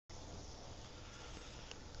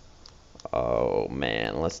Oh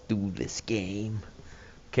man, let's do this game.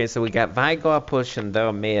 Okay, so we got Vigor pushing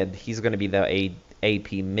their mid. He's going to be their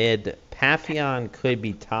AP mid. Paphion could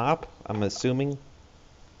be top, I'm assuming.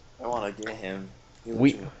 I want to get him. He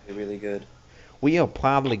looks We really good. we are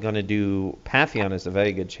probably going to do. Paphion is a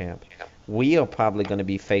very good champ. We are probably going to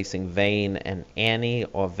be facing Vayne and Annie,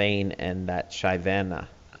 or Vayne and that Shyvana.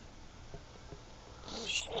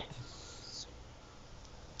 Shit.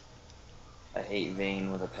 I hate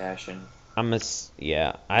Vayne with a passion.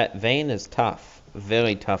 Yeah. Vayne is tough,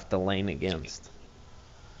 very tough to lane against.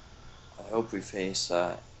 I hope we face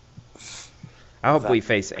I hope we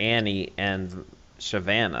face Annie and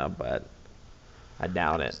Shyvana, but I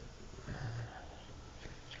doubt it.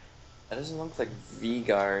 It doesn't look like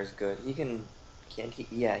Vigar is good. Can't he?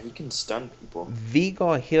 Yeah, he can stun people.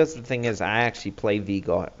 Vigor, here's the thing is, I actually play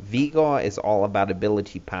Vigor. Vigor is all about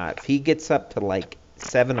ability power. If he gets up to like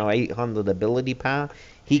 7 or 800 ability power,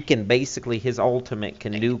 he can basically, his ultimate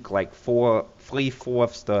can nuke like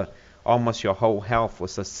 3/4 to almost your whole health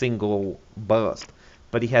with a single burst.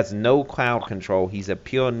 But he has no crowd control. He's a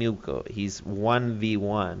pure nuker. He's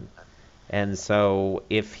 1v1. And so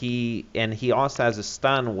he also has a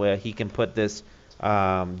stun where he can put this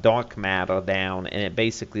dark matter down, and it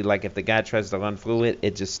basically, like, if the guy tries to run through it,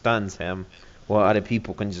 it just stuns him, while other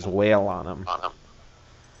people can just wail on him.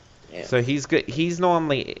 Yeah. So he's good. He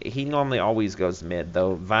normally always goes mid,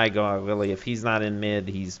 though. Vigor, really, if he's not in mid,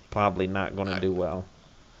 he's probably not going to do well.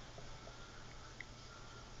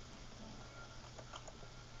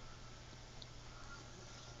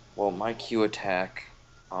 Well, my Q attack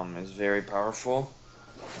is very powerful,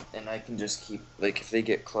 and I can just keep, like, if they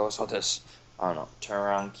get close, I'll just, I don't know, turn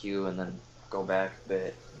around Q and then go back a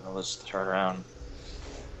bit, and I'll just turn around.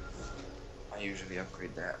 I usually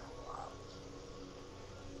upgrade that.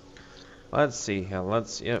 Let's see here.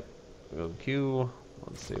 Yep. Go Q.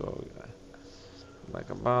 Let's see what we got. Like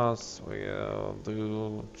a boss. We'll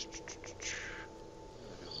do.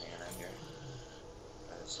 Mana here.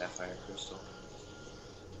 Sapphire crystal.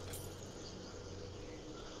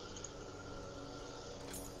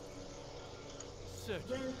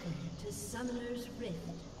 Welcome to Summoner's Rift.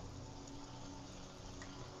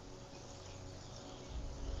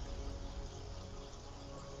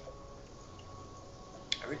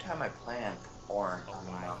 Every time I plan orange,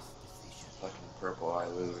 fucking purple, I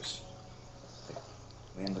lose. Like,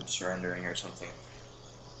 we end up surrendering or something.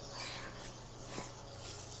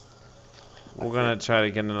 We're gonna try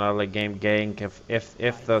to get another game gank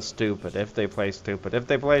if they're stupid. If they play stupid. If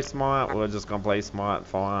they play smart, we're just gonna play smart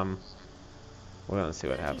for them. We're gonna see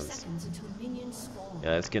what happens.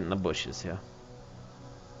 Yeah, let's get in the bushes here.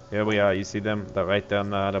 Here we are. You see them? They're right there in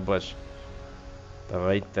the other bush. They're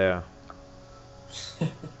right there.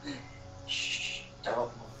 Shh.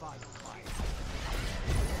 Don't.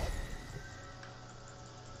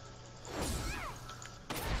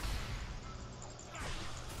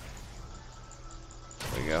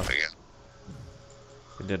 There we go.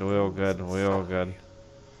 We did real good. Real good.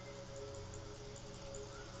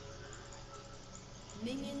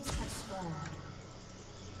 Minions have spawned.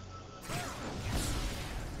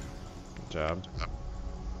 Good job.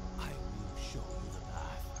 I will show you the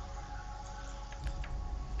path.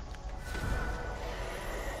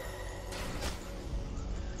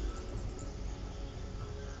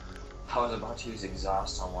 I was about to use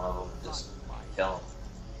exhaust on one of them and just kill him.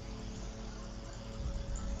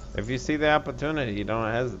 If you see the opportunity, you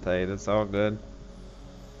don't hesitate. It's all good.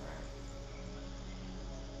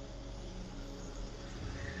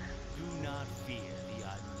 Do not fear the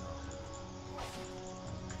unknown.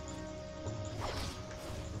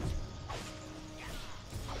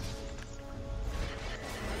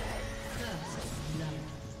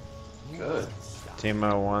 Good.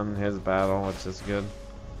 Teemo won his battle, which is good.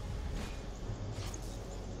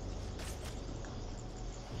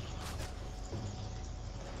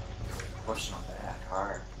 Pushing on back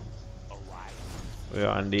hard. We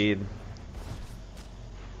are indeed.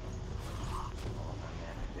 Oh,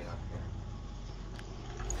 man, get up here.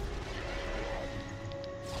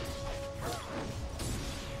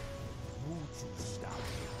 Won't you stop?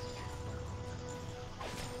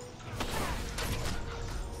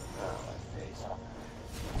 Oh, my face.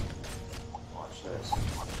 Watch this.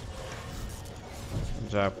 Good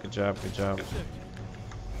job, good job, good job.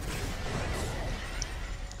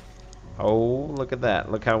 Oh, look at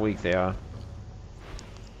that. Look how weak they are.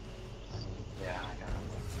 Yeah, I got him.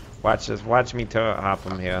 Watch this. Watch me turret hop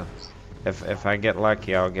them here. If I get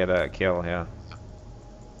lucky, I'll get a kill here.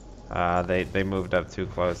 They moved up too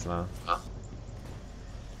close now.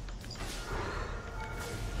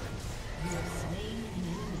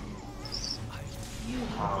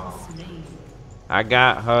 Slain. I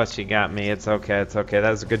got her. She got me. It's okay. It's okay.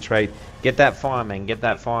 That was a good trade. Get that farm and get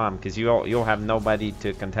that farm, because you'll have nobody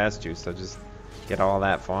to contest you. So just get all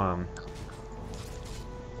that farm.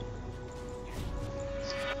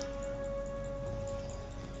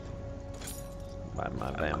 By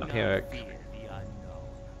my vampiric. Fear the unknown.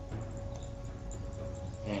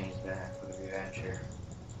 And he's back with a revenge here.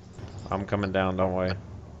 I'm coming down. Don't worry. An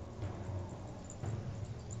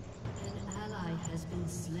ally has been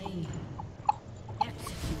slain.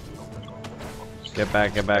 Executed. Get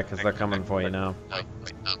back, because they're coming for you now.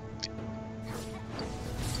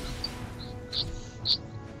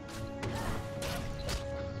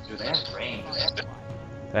 Dude, they have range.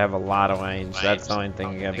 They have a lot of range. That's the only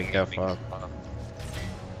thing you gotta be careful of.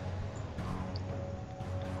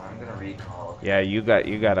 I'm gonna recall. Yeah, you got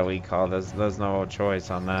a recall. There's no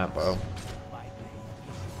choice on that, bro.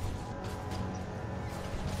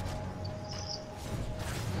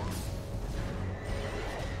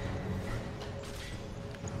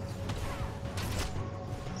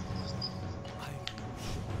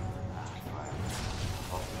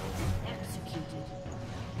 Executed.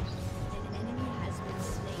 An enemy has been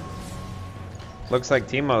slain. Looks like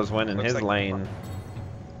Teemo's winning his lane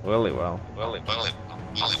really well.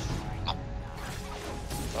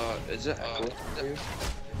 Is it echoing for you?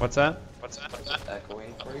 What's that? Is it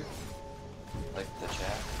echoing for you? Like the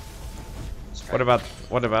chat?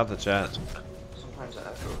 What about the chat? Sometimes it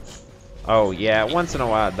echoes. Oh yeah, once in a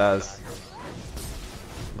while it does.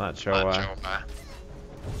 Not sure why.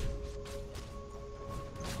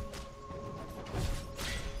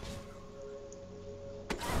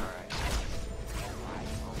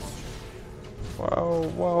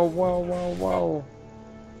 Whoa.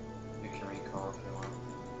 You can recall if you want.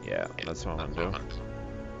 Yeah, that's what I'm gonna do.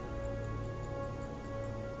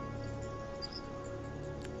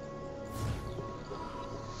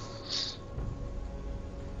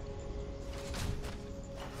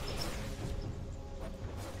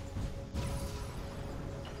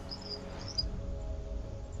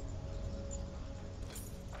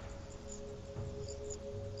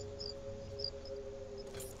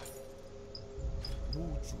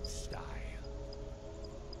 Muju style.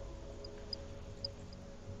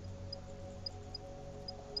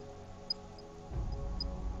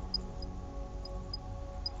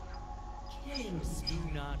 Killing spree.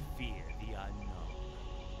 Do not fear the unknown.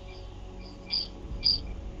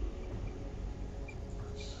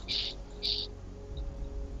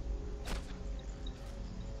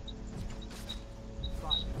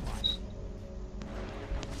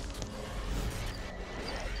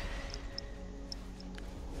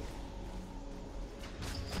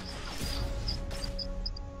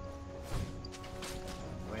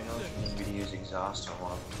 Do you know if you need me to use exhaust or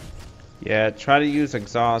what? Yeah, try to use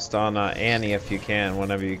exhaust on Annie if you can,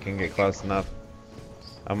 whenever you can get close enough.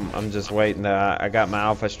 I'm just waiting. I got my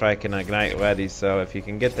Alpha Strike and Ignite ready, so if you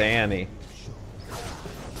can get to Annie.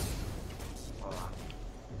 Hold on.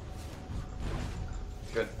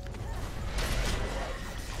 Good.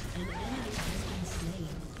 An enemy has been slain.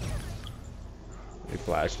 We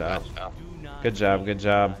flashed out. Do not Good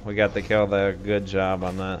job. We got the kill there. Good job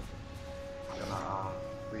on that. I'm gonna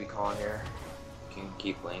recall here. You can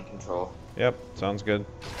keep lane control. Yep, sounds good.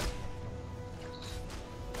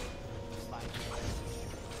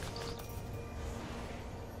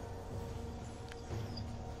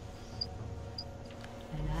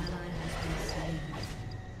 An ally has been slain.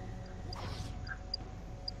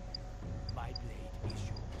 my blade is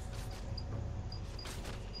yours.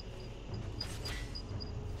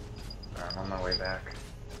 I'm on my way back.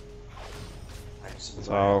 It's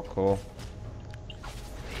all cool.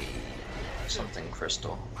 Something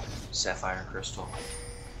crystal. Sapphire crystal.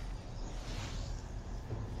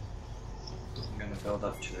 I'm gonna build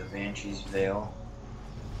up to the Banshee's Veil.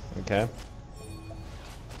 Okay.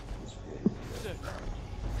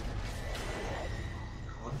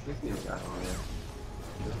 What should we got over there?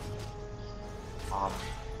 I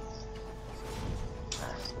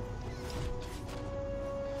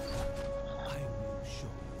will show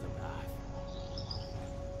you the path.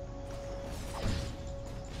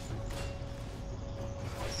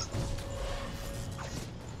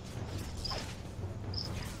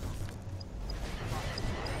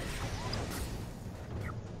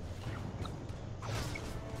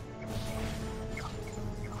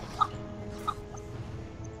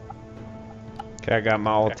 Okay, I got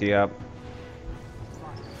my ulti up.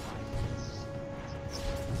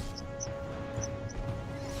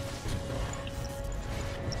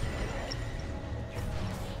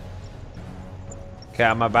 Okay,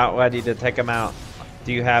 I'm about ready to take him out.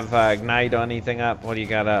 Do you have Ignite or anything up? What do you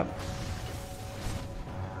got up?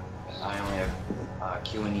 got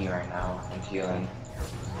Q and E right now and healing.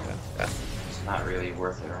 It's not really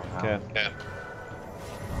worth it right now. Okay.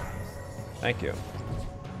 Thank you.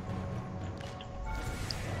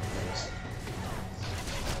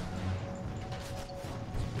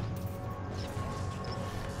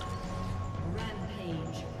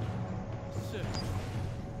 Rampage.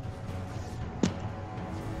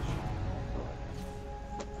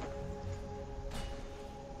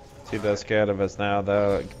 See, they're scared of us now.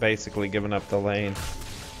 They're basically giving up the lane.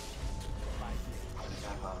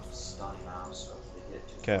 I'm stunned now, so if they get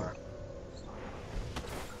too Okay. far.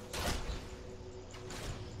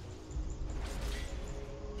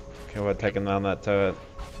 Okay, we're taking down that turret.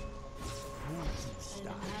 An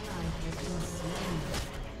ally has been slain.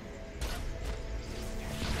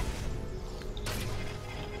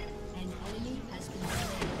 An enemy has been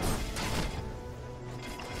slain.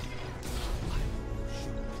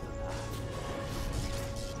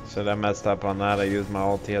 Should I messed up on that? I used my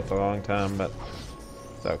ulti at the wrong time, but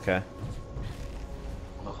it's okay.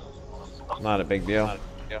 Not a big deal.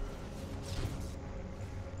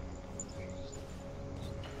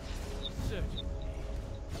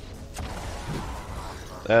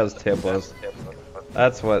 There's Tiblos.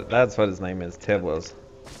 That's what his name is, Tiblos.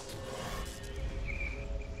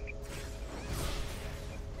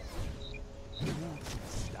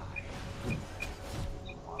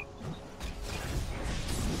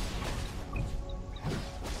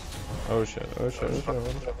 Oh shit, oh shit, oh shit.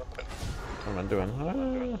 What am I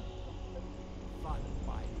doing?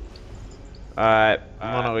 Alright,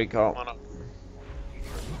 mono recall.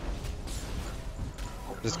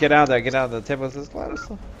 Just get out there, get out there. Tiblos is close.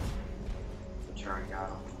 Sure, I got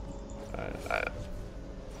him. Alright, I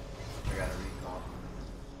got a recall.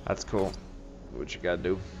 that's cool. Do what you gotta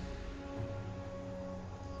do.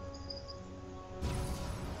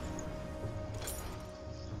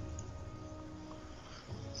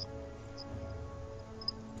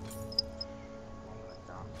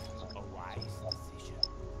 A wise decision.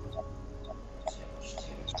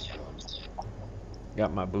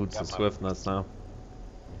 Got my boots of swiftness now.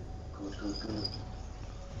 Good, good, good.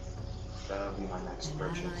 That'll be my next An ally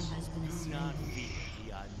purchase. has been Do slain. not fear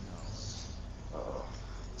the unknown. Uh-oh.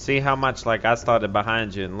 See how much, like, I started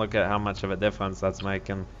behind you, and look at how much of a difference that's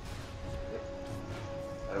making.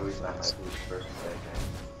 I always buy my boots first,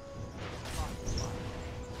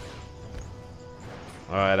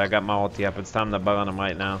 Alright, I got my ulti up. It's time to burn him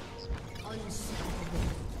right now. Unstoppable.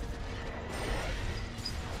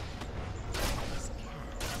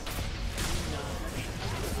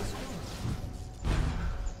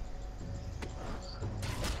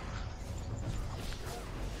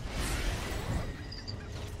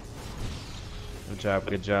 Good job,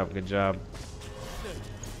 good job, good job.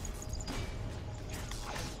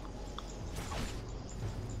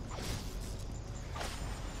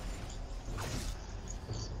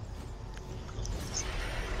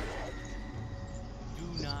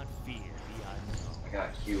 Do not fear the unknown. I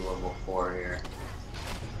got Q level 4 here.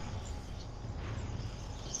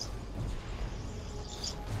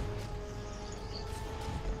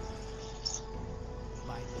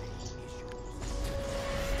 My pain is yours.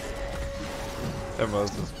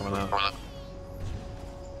 Tiblos is coming out.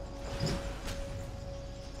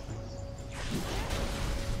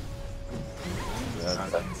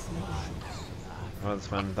 That's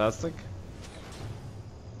fantastic.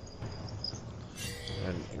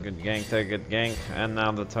 Good gank there, good gank. And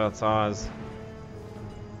now the turret's ours.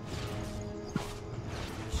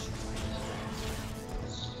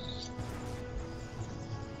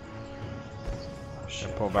 Oh,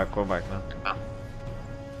 shit. Pull back now.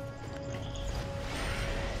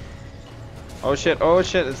 Oh shit,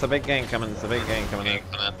 it's a big gank coming, it's a big gank coming in.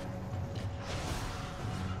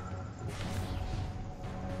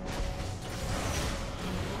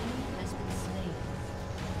 Has been slain.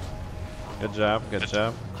 Good job, good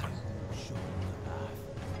job.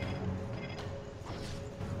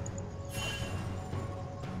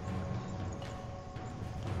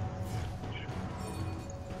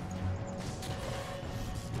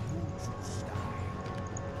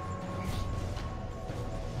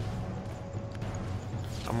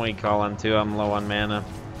 I'm recalling too, I'm low on mana.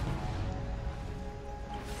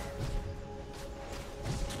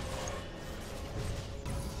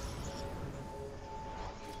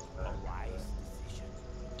 A wise decision.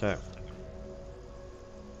 Okay.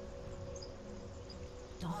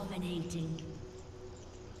 Dominating.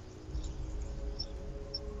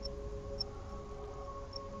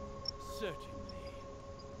 Certainly.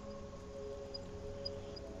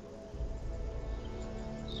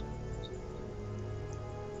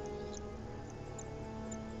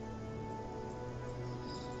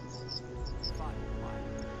 But my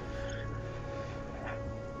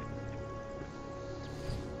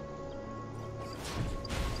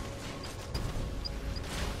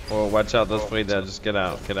Oh, watch out, those three there. Just get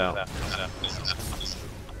out, get out. Ally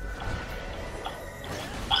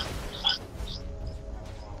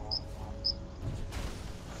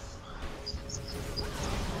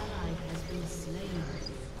has been slain.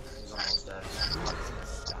 He's almost dead.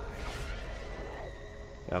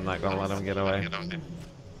 Yeah, I'm not gonna let him get away.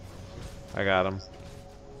 I got him.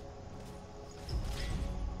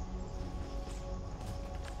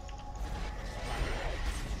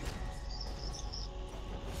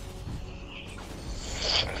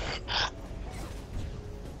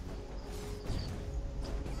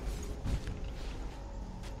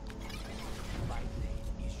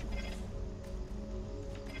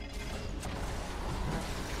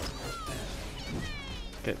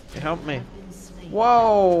 Help me.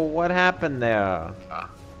 Whoa, what happened there?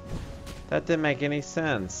 That didn't make any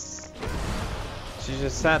sense. She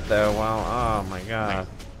just sat there while, oh my god.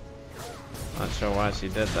 Not sure why she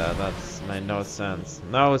did that. That's made no sense.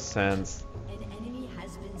 No sense. An enemy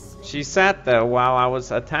has been slain. She sat there while I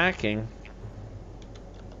was attacking.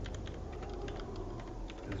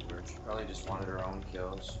 She probably just wanted her own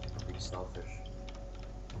kills. Be selfish.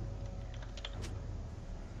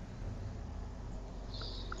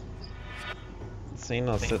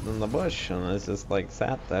 Cena sitting in the bush and it's just like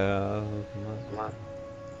sat there.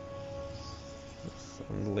 It's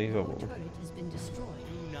unbelievable. Turret has been destroyed.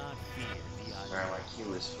 Do not fear the unknown. Alright, my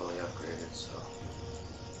Q is fully upgraded, so.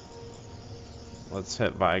 Let's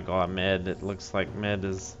hit Vigor mid. It looks like mid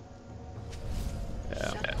is.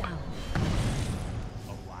 Yeah. Shut down.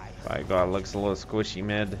 Vigor looks a little squishy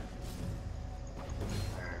mid.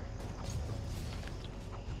 Alright.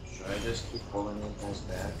 Should I just keep pulling these guys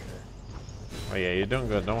back? Or? Oh yeah, you're doing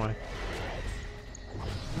good, don't worry.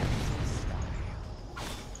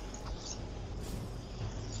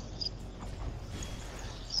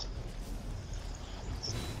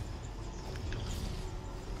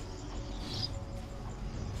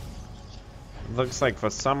 Looks like for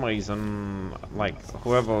some reason, like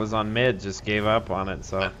whoever was on mid just gave up on it,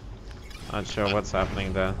 so not sure what's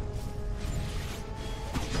happening there.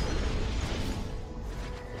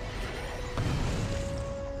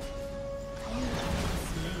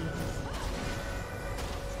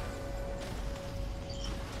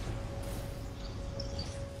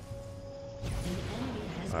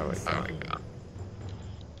 There we go.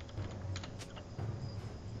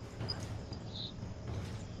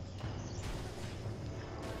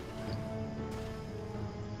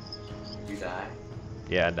 You die?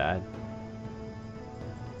 Yeah, I died.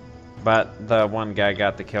 But the one guy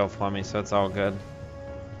got the kill for me, so it's all good.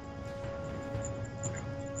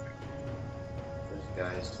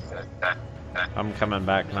 There's guys. I'm coming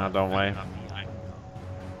back now, don't worry.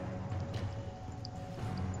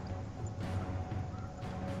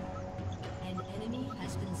 An enemy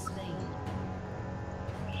has been slain.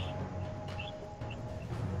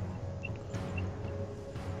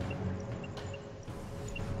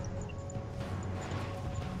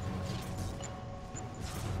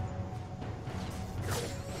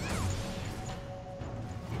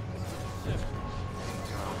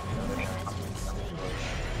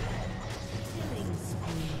 Killing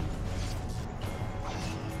spree.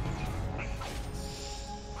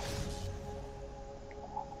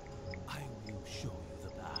 I will show you the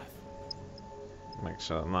path. Make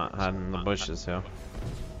sure I'm not hiding in the bushes here.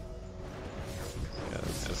 Yeah,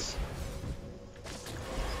 it's just...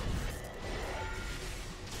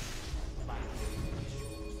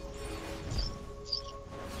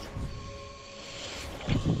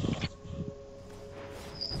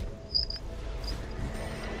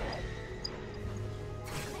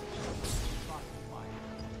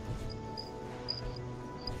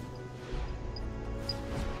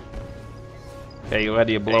 Okay, you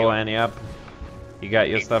ready to blow Annie up? You got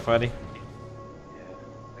your stuff ready? Yeah.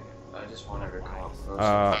 I just wanted her to come up close.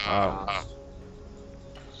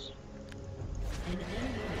 An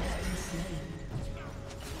enemy has been slain.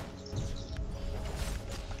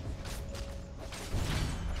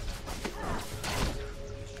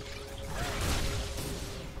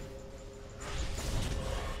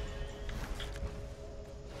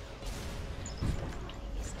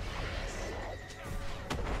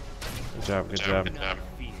 Good job, good job. Do not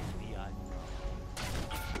fear the unknown.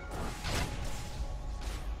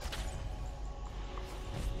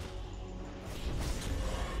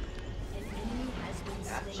 An enemy has been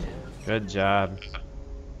slain. Good job. Too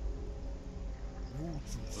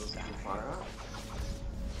far up.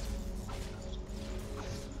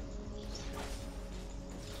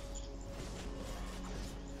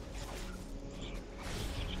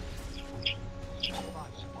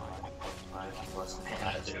 Five plus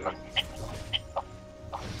 10.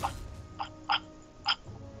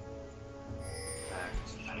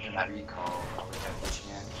 recall, probably have the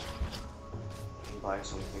chance to buy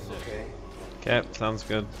something, okay? Okay, sounds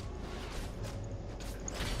good.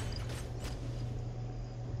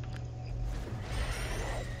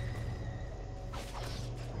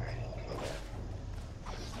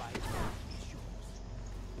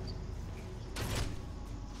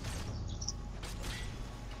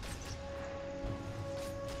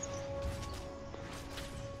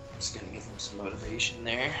 Just gonna give him some motivation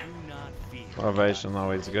there. Do not fear. Motivation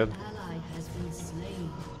always good. Ally has been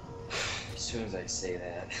slain. As soon as I say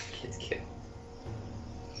that, kids killed.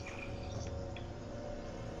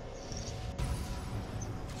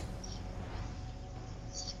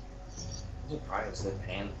 I'm surprised that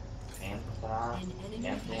Pantheon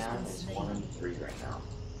is 1 and 3 right now.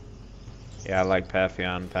 Yeah, I like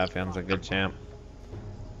Paphion. Paphion's a good champ.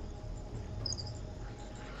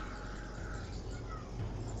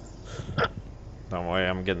 Don't worry,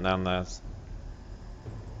 I'm getting down this.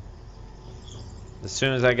 As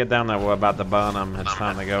soon as I get down there, we're about to burn them. It's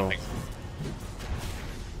time to go.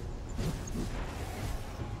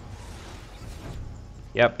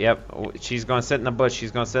 Yep. She's gonna sit in the bush.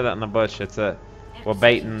 She's gonna sit in the bush. We're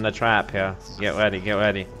baiting the trap here. Get ready. Get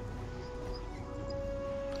ready.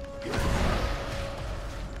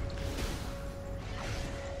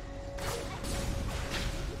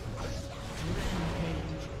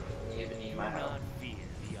 You even need my Do help. not fear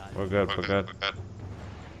the unknown. We're good. We're good.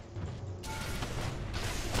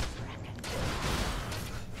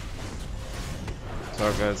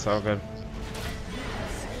 So good. So good.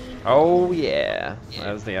 Oh yeah,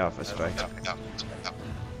 that was the alpha strike.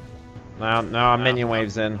 Now our minion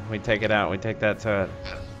wave's in. We take it out. We take that turret.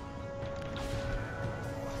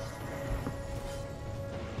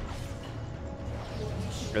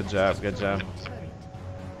 Good job. Good job. Should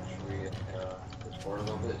we push forward a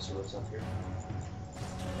little bit, see what's up here?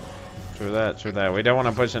 True that. True that. We don't want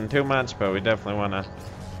to push in too much, but we definitely want to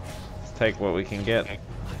take what we can get.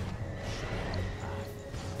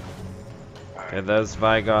 Okay, there's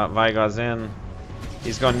Vigor. Vigor's in.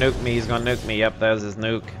 He's gonna nuke me. He's gonna nuke me. Yep, there's his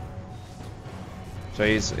nuke. So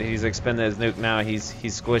he's expended his nuke now. He's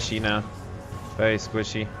squishy now. Very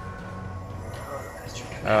squishy.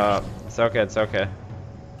 It's okay. It's okay.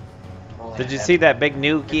 Did you see that big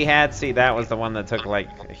nuke he had? See, that was the one that took like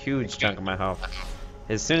a huge chunk of my health.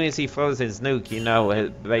 As soon as he throws his nuke, you know,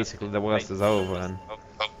 basically the worst is over. And I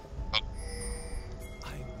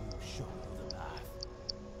will show you the path.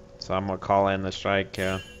 so I'm gonna call in the strike.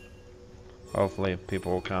 Hopefully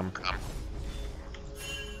people will come.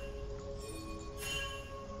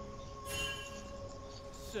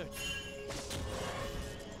 Certainly.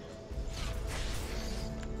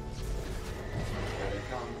 Here they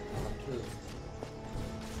come. 1, 2.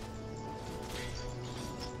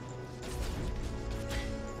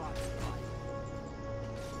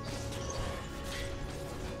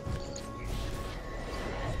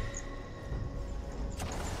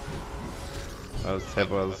 Those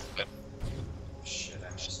Tibbos. Shit, I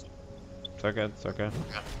missed. It's okay. It's okay.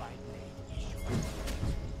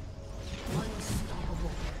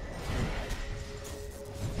 Unstoppable.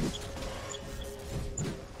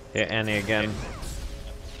 Hit Annie again.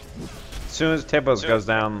 As soon as Tibbos goes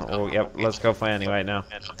down, yep, let's go for Annie right now.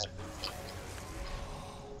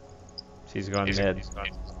 She's going mid. It's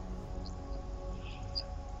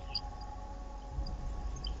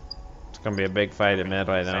gonna be a big fight at mid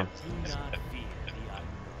right now. Do not fear the unknown.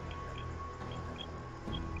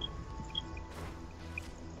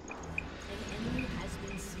 An enemy has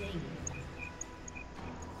been slain.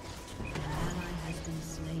 An ally has been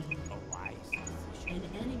slain. A wise decision. An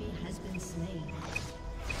enemy has been slain.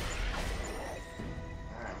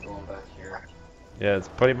 Alright, going back here. Yeah, it's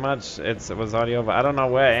pretty much it was already over. I don't know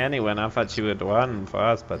where Annie went. I thought she would run for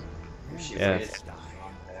us, but She Yeah. waited on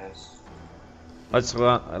pass.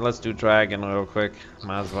 let's do dragon real quick.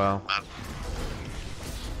 Might as well.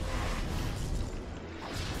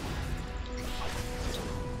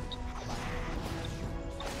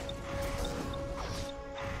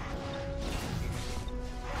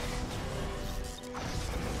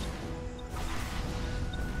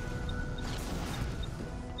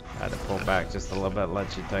 I had to pull back just a little bit,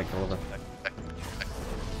 let you take a little bit. There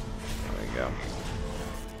we go.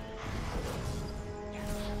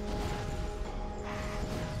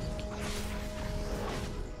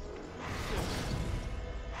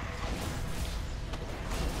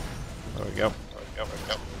 There we go.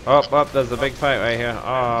 Oh, there's a big fight right here.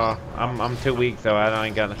 Oh, I'm too weak though. I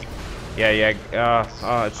ain't gonna. Yeah. It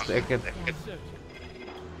could.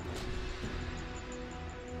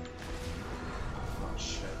 Oh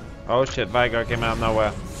shit. Oh shit, Vigor came out of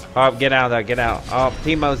nowhere. Oh, get out of there, get out. Oh,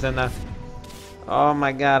 Teemo's in there. Oh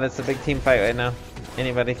my god, it's a big team fight right now.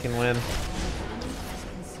 Anybody can win.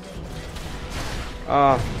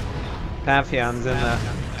 Oh, Papillon's in the...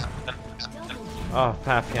 Oh,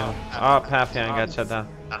 Papillon. Oh, Papillon got shut down.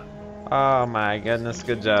 Oh my goodness,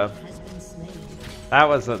 good job. That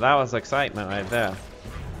was excitement right there.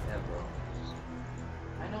 Yeah, bro.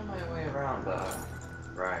 I know my way around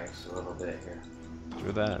Rice a little bit here.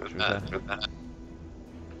 True that, true that.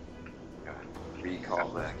 Gotta recall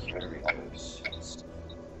back here because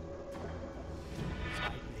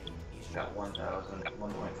got 1,000,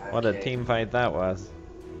 1.5K. What a team fight that was.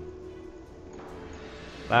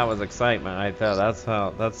 That was excitement right there. That's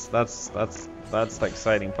the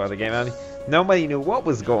exciting part of the game. I mean, nobody knew what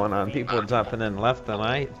was going on. People were jumping in left and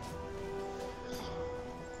right.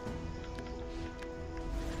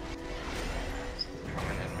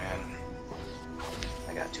 Coming in, man.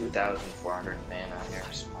 I got 2,400 mana here,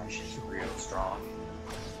 so my shit's real strong.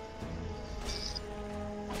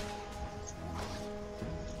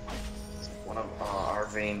 One of our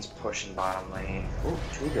veins pushing bottom lane. Ooh,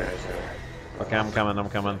 two guys are. Okay, I'm coming, I'm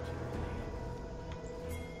coming.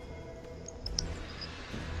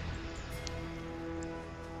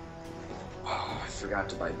 Oh, I forgot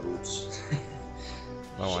to buy boots.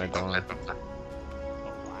 Oh, I don't.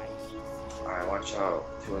 Alright, watch out.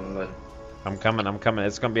 Two in the mid. I'm coming, I'm coming.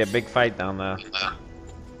 It's gonna be a big fight down there.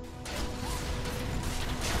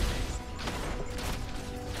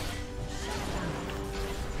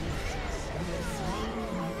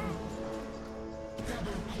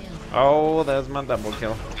 Oh, there's my double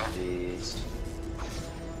kill. Jeez.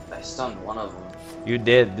 I stunned one of them. You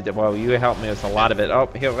did. Well, you helped me with a lot of it. Oh,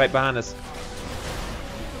 here, right behind us.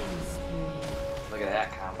 Look at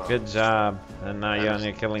that combo. Good job. And now you're on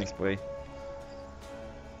your killing spree.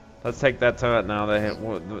 Let's take that turret now.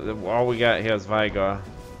 All we got here is Vigor.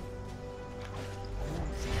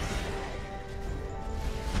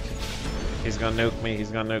 He's gonna nuke me.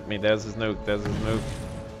 He's gonna nuke me. There's his nuke. There's his nuke.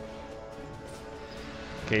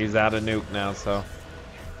 Okay, he's out of nuke now, so.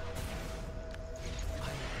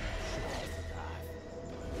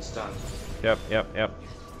 He's stunned. Yep, yep, yep.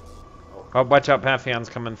 Oh, watch out. Papillon's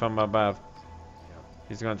coming from above.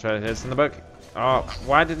 He's gonna try to hit us in the book. Oh,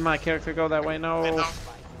 why did my character go that way? No.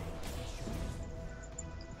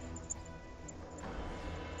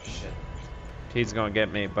 Shit. He's gonna get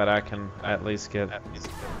me, but I can at least get.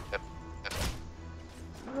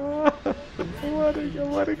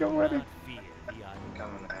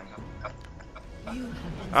 Coming in.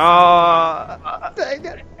 Oh, dang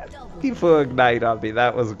it. He threw a ignite on me.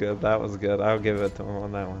 That was good. That was good. I'll give it to him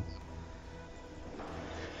on that one.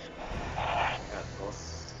 I got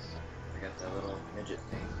both. I got that little midget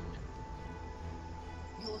thing.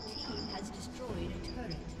 Your team has destroyed a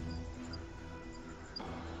turret.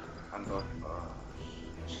 I'm going.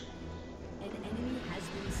 An enemy has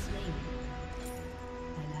been slain.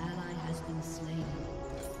 An ally has been slain.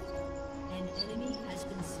 An enemy has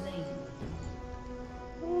been slain.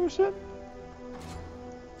 Oh shit.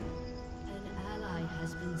 An ally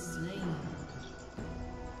has been slain.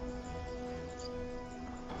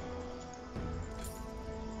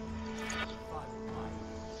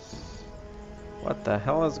 What the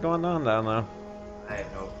hell is going on down there? I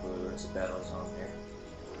have no clue. There's a battle zone here.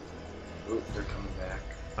 Oop, they're coming back.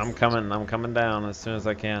 I'm coming down as soon as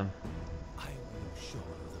I can. I will show you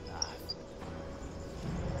that.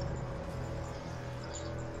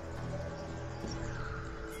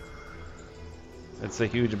 It's a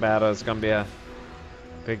huge battle. It's gonna be a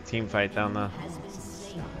big team fight down there. Has been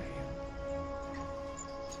slain.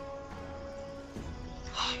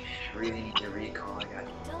 Oh man, I really need to recall. I got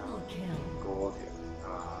Double kill. gold here.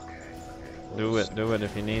 Oh, okay. Do it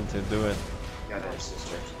if you need to. Do it. Got it,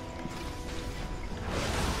 sister.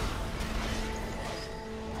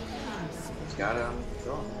 He's got it on the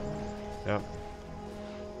throne. Yep.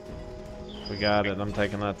 We got it. I'm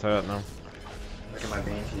taking that turret now. Look at my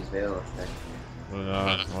Banshee's Veil effect.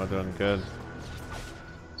 We're doing good.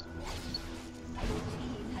 Your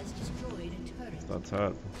team has destroyed a turret. That's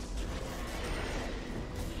it.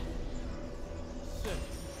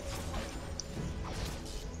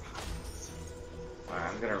 Alright,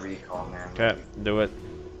 I'm gonna recall, man. Okay, do it.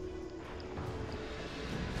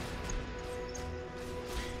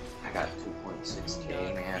 I got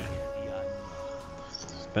 2.6k, man.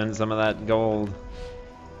 Spend some of that gold.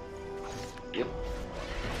 Yep.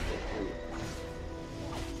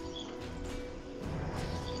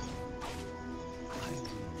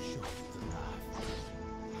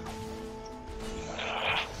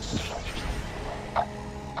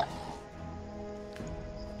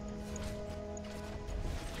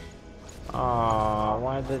 Aw,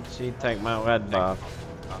 why did she take my red buff?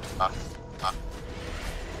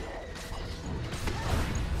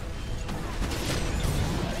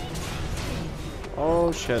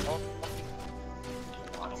 Oh shit.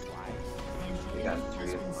 We got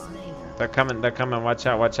 3 of them. They're coming, watch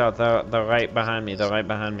out, watch out. They're right behind me, they're right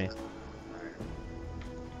behind me.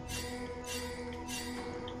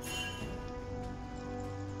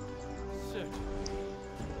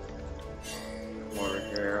 Over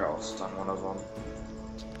here, I'll stun one of them.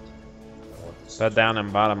 They're down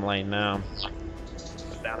in bottom lane now.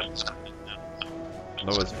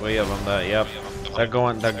 There was 3 of them there, yep. They're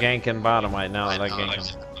ganking bottom right now, they're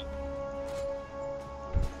ganking.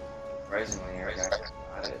 Surprisingly, I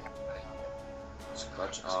got it. Just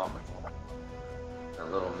clutch. Oh my god.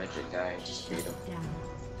 That little midget guy just beat him. Down.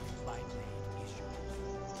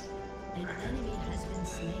 An enemy has been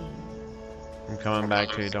slain. I'm coming back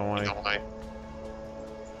to you, don't worry. Do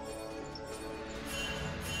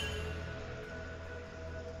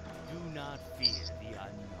not fear the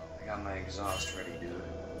unknown. I got my exhaust ready, dude.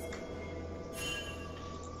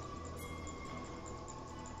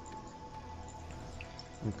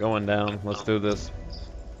 I'm going down, let's do this.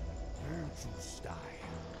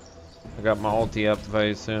 I got my ulti up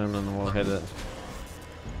very soon and we'll hit it.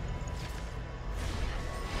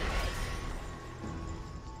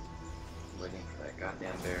 Waiting for that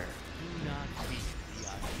goddamn bear. Do not fear the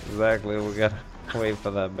unknown. Exactly, we gotta wait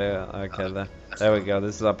for that bear. Okay, there we go.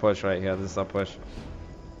 This is our push right here. This is our push.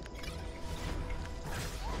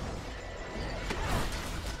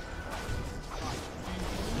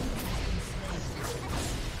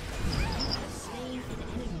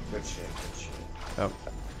 Good shit, good shit. Yep.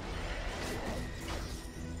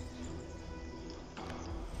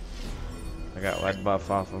 I got red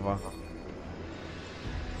buff off of her.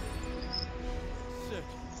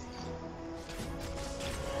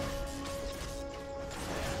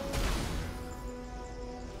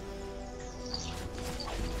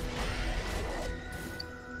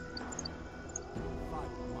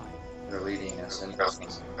 They're leading us in.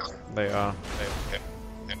 They are.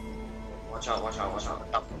 Watch out, watch out, watch out.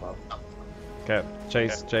 Above. Okay,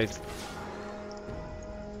 chase.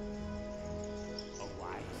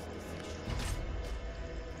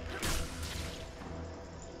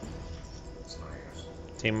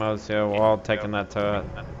 Teemo's here, we're all taking that turret.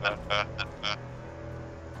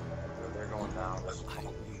 They're going down.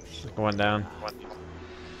 Going down.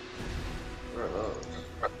 Where are those?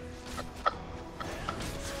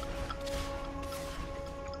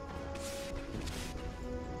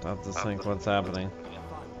 I have to think what's happening.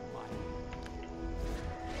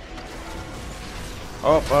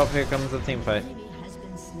 Oh, here comes the team fight. Enemy has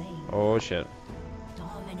been slain. Oh shit.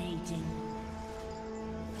 Dominating.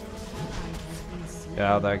 Get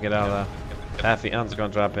out of there, get out of there. Half the Hunt's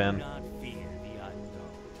gonna drop Do in. not fear the unknown.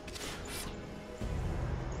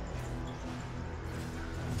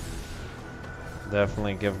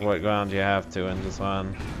 Definitely give what ground you have to in this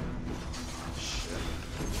one.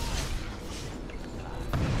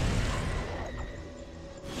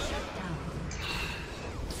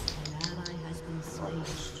 An ally has been slain.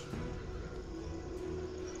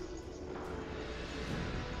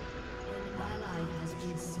 An ally has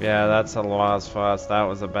been slain. Yeah, that's a loss for us. That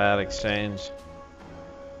was a bad exchange.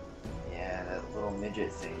 Yeah, that little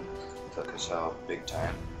midget thing took us out big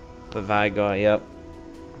time. The Vigor, yep.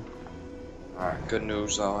 Alright, good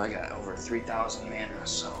news though, I got over 3,000 mana,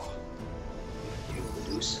 so you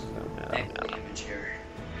will do some big damage here.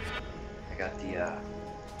 I got the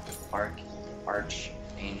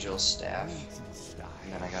Archangel Staff,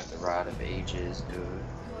 and then I got the Rod of Ages, dude.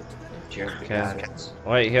 Jared the Okay. Goddess.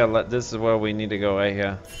 Wait here, this is where we need to go right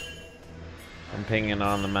here. I'm pinging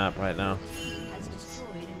on the map right now. Has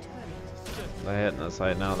destroyed a turret. They're hitting us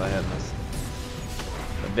right now, they're hitting us.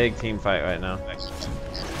 A big team fight right now. You have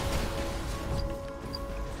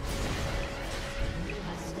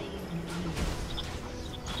slain an enemy.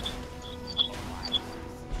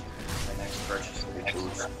 My next purchase will be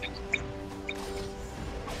boots.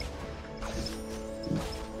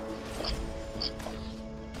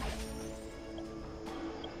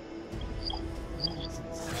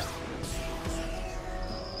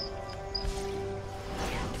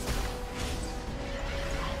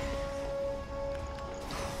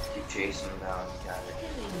 Keep chasing him down, you got it.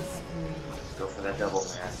 Killing spree. Go for that double,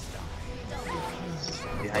 man. Double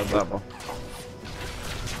kill. Behind you. Bubble.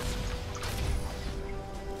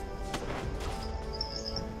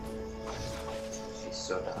 She's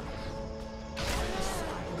so done.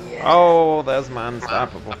 Yeah. Oh, that's my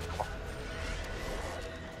unstoppable.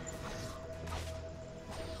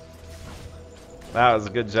 That was a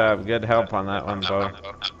good job. Good help on that one, bro.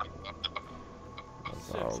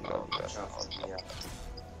 That's all good. Watch out for the,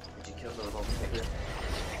 did you kill the little figure?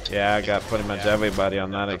 Yeah, I got pretty much everybody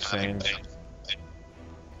on that exchange.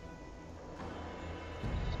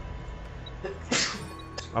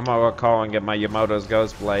 I'm gonna recall and get my Yamoto's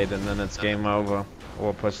Ghost Blade, and then it's game over.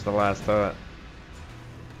 We'll push the last turret.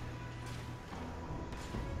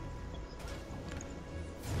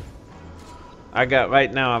 I've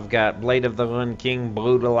got Blade of the Rune King,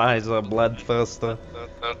 Brutalizer, Bloodthirster.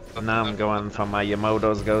 And now I'm going for my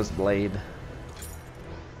Yamoto's Ghost Blade.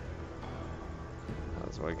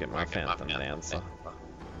 That's where I get my Phantom Dancer.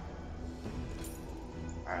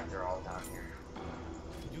 Alright, they're all down here.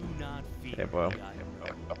 Do not fear Okay, bro. the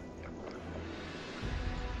unknown.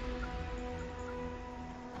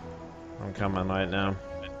 I'm coming right now.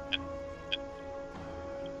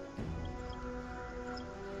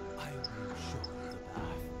 I will show you the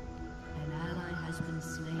path. An ally has been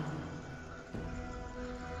slain.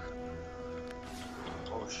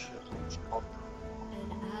 Oh shit.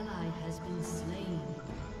 An ally has been slain.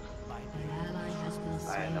 An ally has been I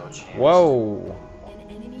had no slain. chance. Whoa! An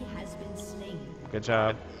enemy has been slain. Good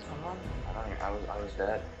job. I was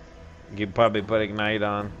dead. You probably put Ignite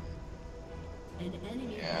on. An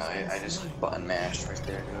enemy Yeah, has been I just slain. button mashed right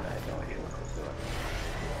there, dude. I had no idea what I was doing.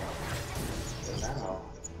 So now,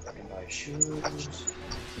 I can buy shoes.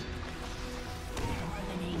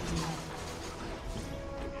 Dominating.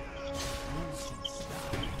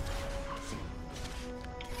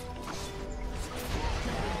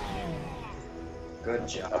 Good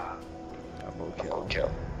job. Double kill.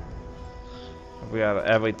 We got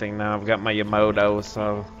everything now. I've got my Yamoto,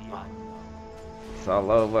 so The unknown. it's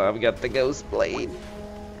all over. I've got the Ghost Blade.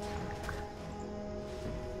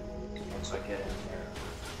 Once I get in there,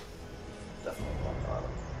 definitely one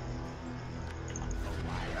bottom.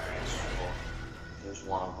 Alright, so there's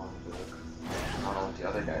one of them, dude. I don't know what the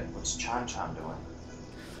other guy, what's Chan Chan doing?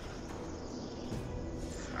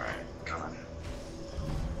 Alright, come on.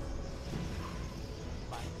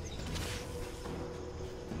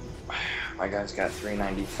 My guy's got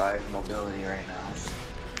 395 mobility right now.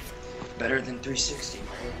 Better than 360, right?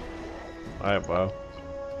 Alright, bro.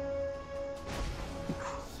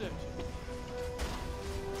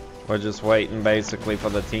 We're just waiting basically for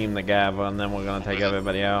the team to gather, and then we're gonna take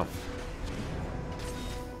everybody out.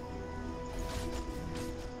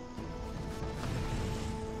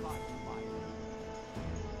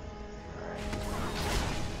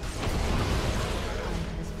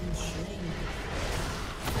 Has been slain.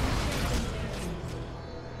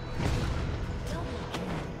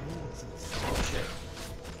 Oh shit.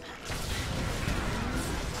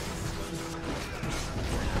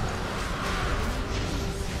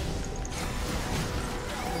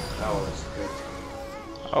 That was good.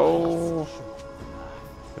 Oh,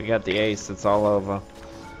 we got the ace. It's all over.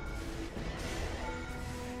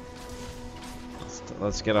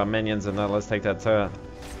 Let's get our minions in there. Let's take that turret.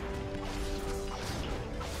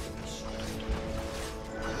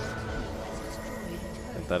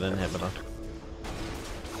 Get that inhibitor.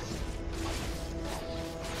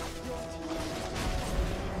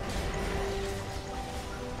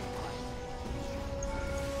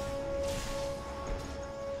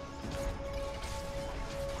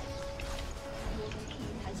 Your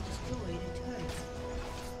team has destroyed a turret.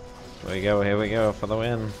 Here we go for the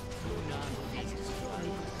win. Has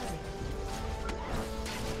destroyed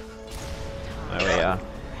a turret. There we are.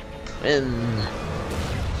 Win.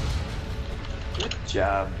 Good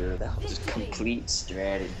job, dude. That was just complete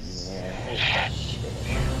strategy, man. Holy shit.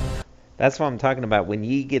 That's what I'm talking about. When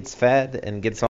Yi gets fed and gets